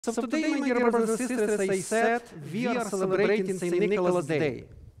So today, my dear brothers and sisters, I said we are celebrating St. Nicholas Day.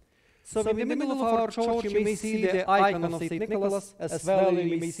 So in the middle of our church, you may see the icon of St. Nicholas, as well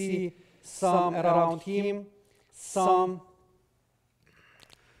you may see some around him, some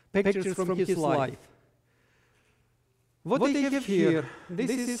pictures from his life. What I have here, this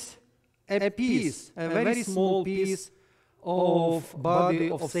is a piece, a very small piece of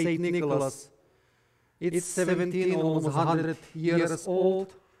body of St. Nicholas. It's 17, almost 100 years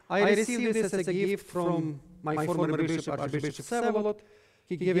old. I received this as a gift from my former bishop, Archbishop Vsevolod.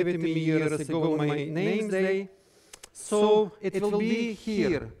 He gave it to me years ago on my name's day. So it will be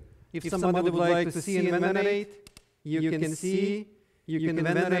here. If somebody would like to see and venerate, you can see, you can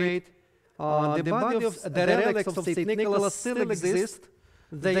venerate. The body of the relics of St. Nicholas still exist.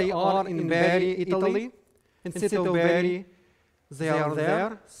 They are in Bari, Italy, in city of Bari. They are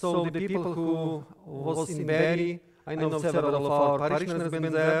there. So the people who was in Bari, I know several of our parishioners have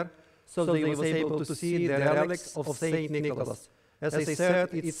been there, so they was able to see the relics of St. Nicholas. As I said,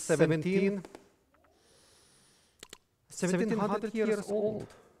 it's 1700 years old.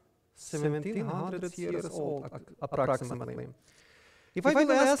 1700 years old, approximately. If I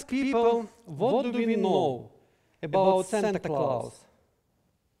will ask people, what do we know about Santa Claus?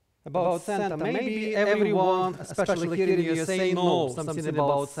 About Santa, maybe everyone, especially here in the USA, knows something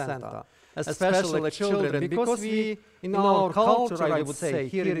about Santa. Especially children, because we, in our culture, I would say,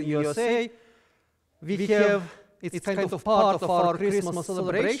 here in the USA, we have, it's kind of part of our Christmas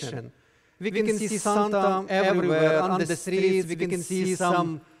celebration. We can see Santa everywhere, on the streets, we can see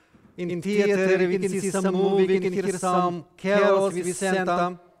some in theater, we can see some movie, we can hear some carols with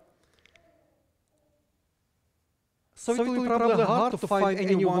Santa. So it will be probably hard to find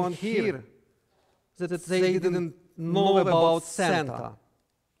anyone here that they didn't know about Santa.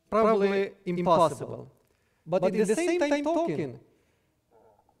 Probably impossible. But at the same time talking,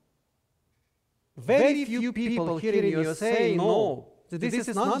 very few people here in the USA know that this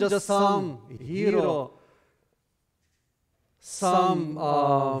is not just some hero, some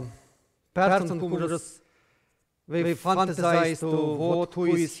person who just they fantasize to who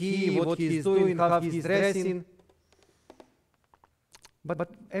is he, what he's doing, how he's dressing. But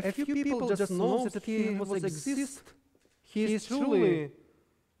a few people just know that he was exist. He is truly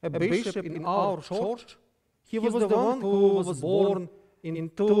a bishop in our church. He was the one who was born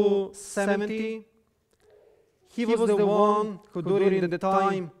in 270. He was the one who, during the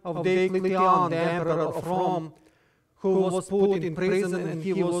time of Diocletian, the emperor of Rome, who was put in prison, and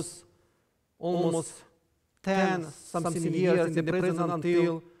he was almost 10-something years in the prison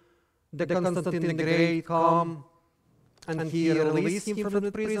until the Constantine the Great came and he released him from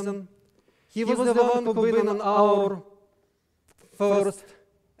the prison. He was the one who been on our first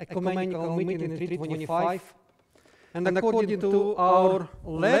ecumenical meeting in 325. And according to our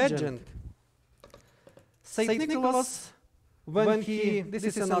legend, St. Nicholas, when he, this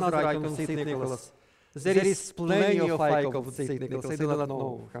is another icon of St. Nicholas. There is plenty of icons of St. Nicholas, I do not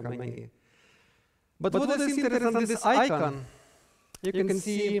know how many. But what is interesting on this icon, you can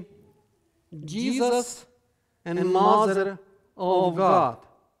see Jesus and Mother of God,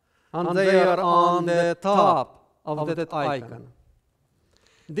 and they are on the top of that icon.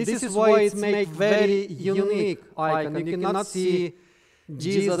 This is why it makes very unique icon. You cannot see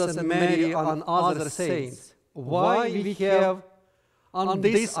Jesus and Mary on other saints. Why we have on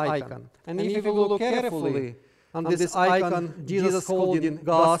this icon? And if you look carefully on this icon, Jesus holding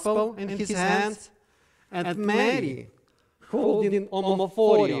gospel in his hands, and Mary holding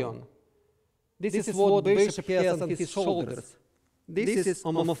omophorion. This is what bishop has on his shoulders. This is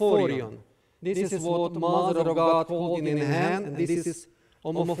omophorion. This is what Mother of God holding in hand, and this is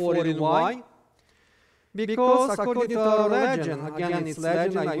omophorion. Why? Because according to our legend, again it's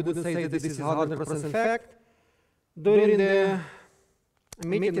legend, I wouldn't say that this is 100% fact, during the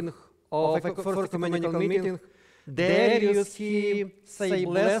meeting of first ecumenical meeting, Darius, he said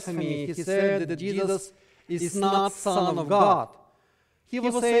blasphemy. He said that Jesus is not Son of God. He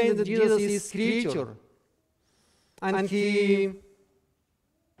was saying that Jesus is creature. And he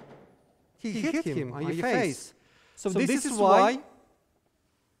hit him on the face. So this is why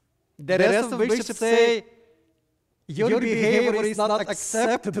the rest of bishops say, your behavior is not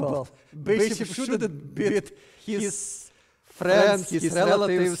acceptable. Bishop shouldn't beat his friends, his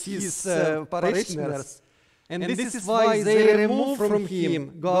relatives, his parishioners. And this is why they remove from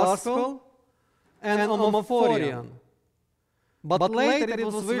him gospel and omophorion. But later it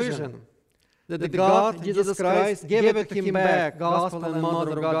was vision that God, Jesus Christ, gave it to him back. Gospel and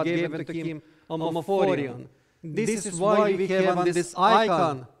Mother of God gave it to him omophorion. This is why we have on this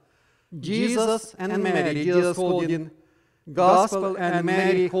icon Jesus and Mary, Jesus holding Gospel and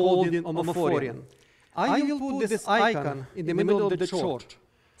Mary holding Omophorion. I will put this icon in the middle of the church,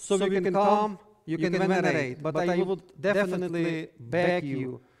 so you can come, you can venerate, but I would definitely beg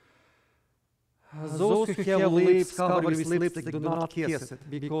you, those who have lips covered with lipstick, do not kiss it,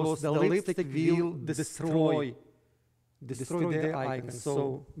 because the lipstick will destroy the icon,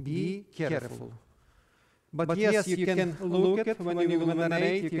 so be careful. But yes, you can look at, when you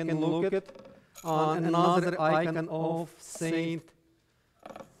venerate, you can look at another icon of Saint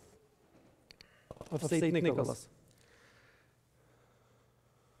Nicholas.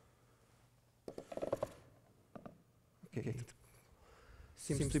 Okay,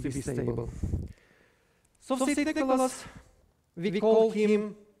 seems to be stable. So Saint Nicholas, we call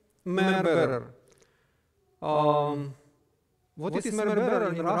him mirror-bearer. What is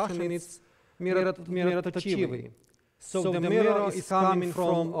mirror-bearer in Russian? It's mirror-точивый. So the mirror is coming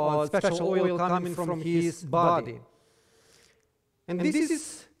from special oil coming from his body. And this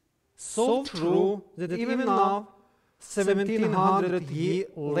is so true that even now, 1700 years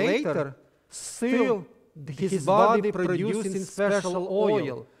later, still his body producing special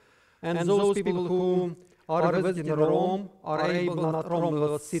oil. And those people who are visiting Rome are able, not Rome,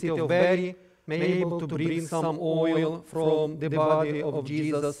 but city of Bari, may able to bring some oil from the body of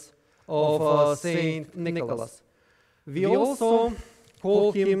Jesus, of Saint Nicholas. We also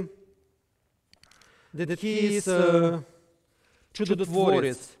call him that he is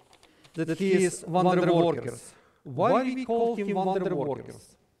чудотворец, that he is wonder workers. Why we call him wonder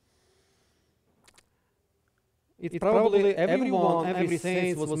workers? It probably everyone, every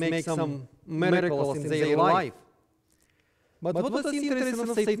saint was make some miracles in their life. But what was interesting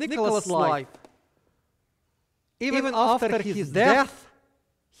of Saint Nicholas' life? Even after his death,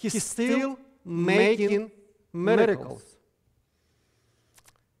 he's still making miracles.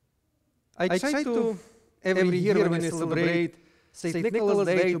 I try to, every year when I celebrate Saint Nicholas'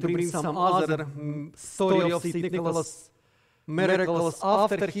 Day, to bring some other story of Saint Nicholas' miracles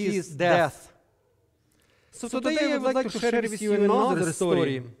after his death. So today I would like to share with you another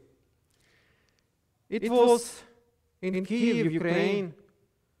story. It was in Kyiv, Ukraine,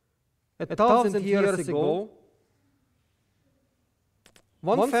 1,000 years ago.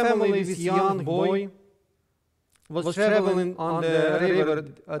 One family with young boy was traveling on the river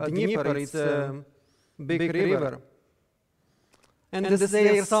Dnieper. It's a big river. And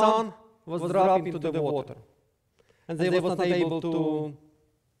their son was dropped into the water. And they were not able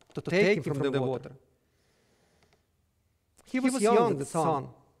to take him from the water. He was young, the son.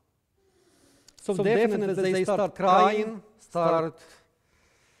 So definitely they start crying,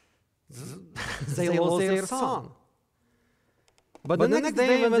 they lost their son. But the next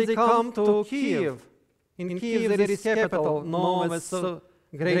day when they come to Kyiv, in Kyiv there is capital known as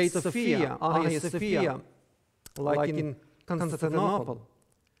Great Sophia, Hagia Sophia, like in Constantinople.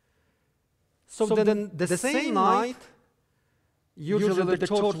 So then the same night, usually the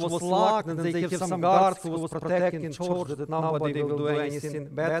church was locked and they have some guards who was protecting the church that nobody will do anything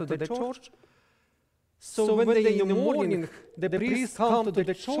bad to the church. So when they in the morning, the priest come to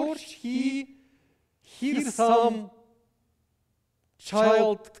the church, he hears some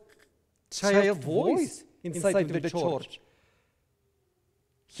child voice inside of the church.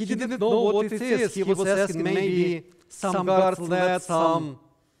 He didn't know what it is. He was asking maybe some guards let some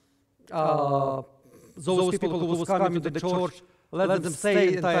those people who was coming to the church, let them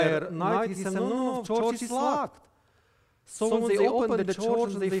stay entire night. He said, no, church is locked. So when they opened the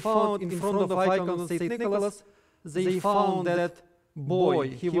church, they found in front of icon of Saint Nicholas, they found that boy.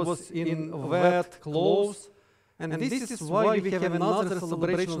 He was in wet clothes. And this is why we have another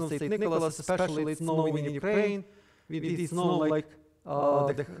celebration of Saint Nicholas, especially it's known in Ukraine. It's known like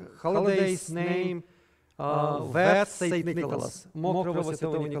the holiday's name, Wet Saint Nicholas, Мокрого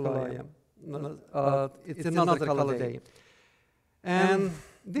Святого Николая. It's another holiday. And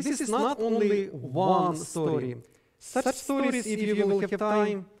this is not only one story. Such stories, if you will have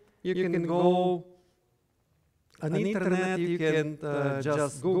time, you can go on the internet, you can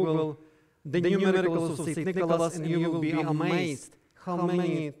just Google the new miracles of Saint Nicholas, and you will be amazed how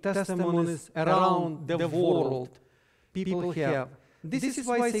many testimonies around the world people have. This is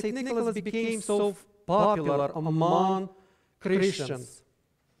why Saint Nicholas became so popular among Christians.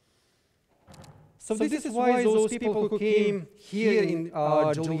 So this is why those people who came here in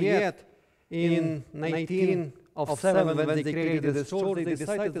Joliet in 1907, when they created this church, they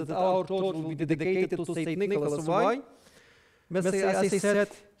decided that our church will be dedicated to Saint Nicholas. Why? As I said,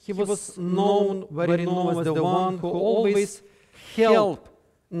 he was very known as the one who always helped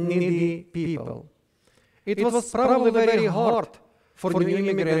needy people. It was probably very hard for new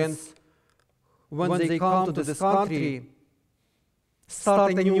immigrants when they come to this country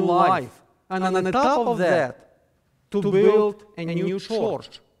start a new life, and on the top of that, to build a new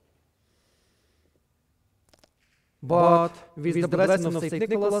church. But with the blessing of St.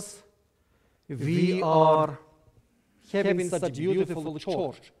 Nicholas, we are having such a beautiful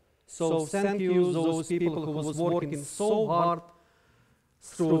church. So thank you, those people who was working so hard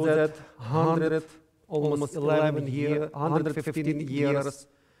through that 115 years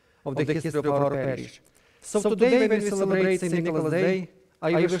of the history of our parish. So today, when we celebrate St. Nicholas Day,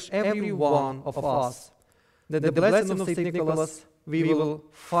 I wish every one of us that the blessing of St. Nicholas we will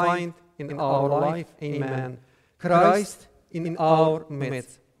find in our life. Amen. Christ in our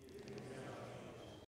midst.